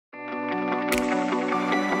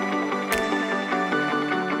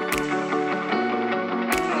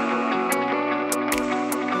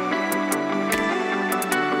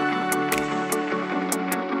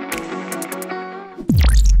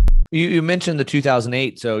You mentioned the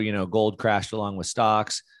 2008. So, gold crashed along with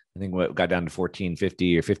stocks. I think what got down to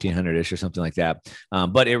 1450 or 1500-ish or something like that.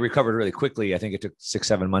 But it recovered really quickly. I think it took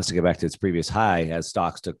 6-7 months to get back to its previous high, as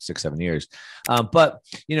stocks took 6-7 years. But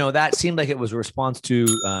that seemed like it was a response to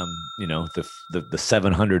the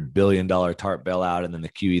 $700 billion TARP bailout, and then the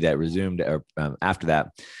QE that resumed after that.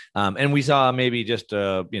 And we saw maybe just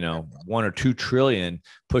 1 or 2 trillion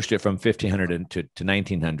pushed it from 1500 to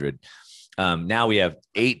 1900. Now we have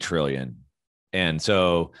 8 trillion. And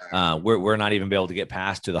so we're not even able to get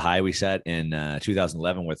past to the high we set in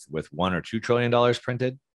 2011 with $1 or $2 trillion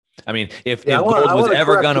printed. I mean, if gold was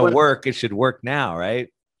ever going to work, it should work now, right?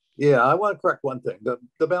 Yeah, I want to correct one thing.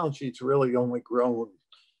 The balance sheet's really only grown.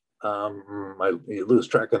 You lose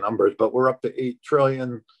track of numbers, but we're up to 8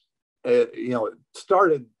 trillion. It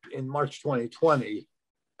started in March 2020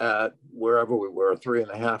 at wherever we were,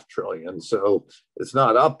 3.5 trillion. So it's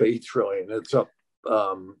not up 8 trillion; it's up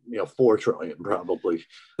 4 trillion probably.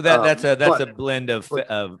 That's a blend of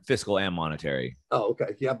fiscal and monetary. Oh,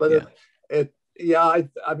 okay, yeah, but I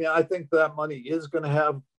mean, I think that money is going to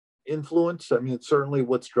have influence. I mean, it's certainly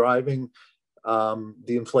what's driving the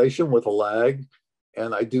inflation with a lag,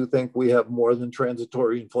 and I do think we have more than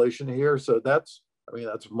transitory inflation here. So that's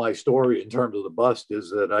my story in terms of the bust,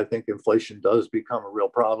 is that I think inflation does become a real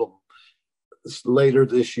problem later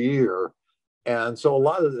this year. And so a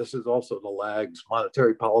lot of this is also the lags.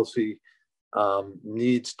 Monetary policy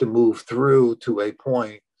needs to move through to a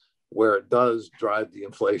point where it does drive the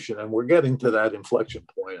inflation. And we're getting to that inflection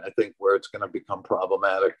point, I think, where it's going to become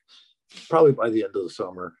problematic, probably by the end of the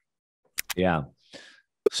summer. Yeah.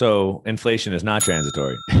 So inflation is not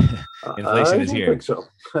transitory. Inflation is here. I think so.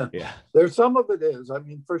 Yeah. There's some of it is. I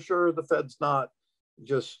mean, for sure, the Fed's not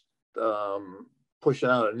just pushing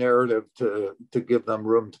out a narrative to give them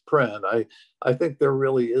room to print. I think there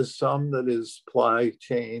really is some that is supply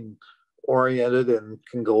chain oriented and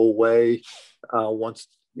can go away once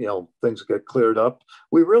things get cleared up.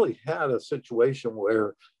 We really had a situation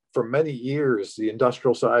where for many years the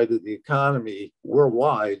industrial side of the economy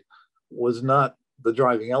worldwide was not the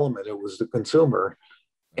driving element. It was the consumer.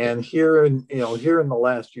 And here in the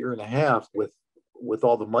last year and a half, with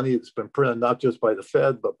all the money that's been printed, not just by the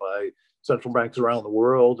Fed, but by central banks around the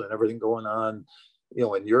world and everything going on,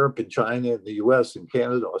 in Europe and China and the US and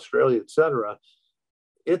Canada, Australia, et cetera,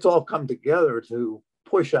 it's all come together to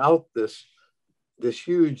push out this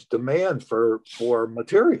huge demand for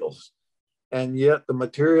materials. And yet the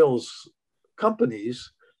materials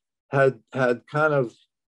companies had kind of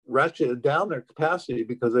ratcheted down their capacity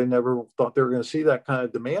because they never thought they were going to see that kind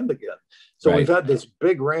of demand again. So We've had this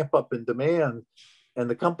big ramp up in demand, and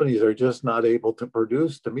the companies are just not able to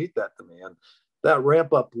produce to meet that demand. That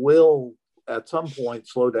ramp up will at some point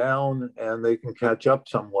slow down, and they can catch up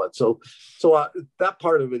somewhat. So that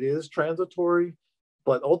part of it is transitory,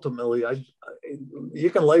 but ultimately, you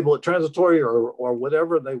can label it transitory or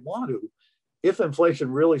whatever they want to. If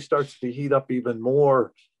inflation really starts to heat up even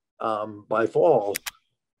more by fall,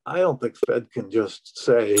 I don't think Fed can just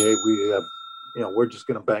say, hey, we're just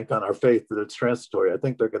going to bank on our faith that it's transitory. I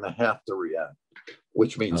think they're going to have to react,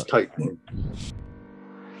 which means tightening.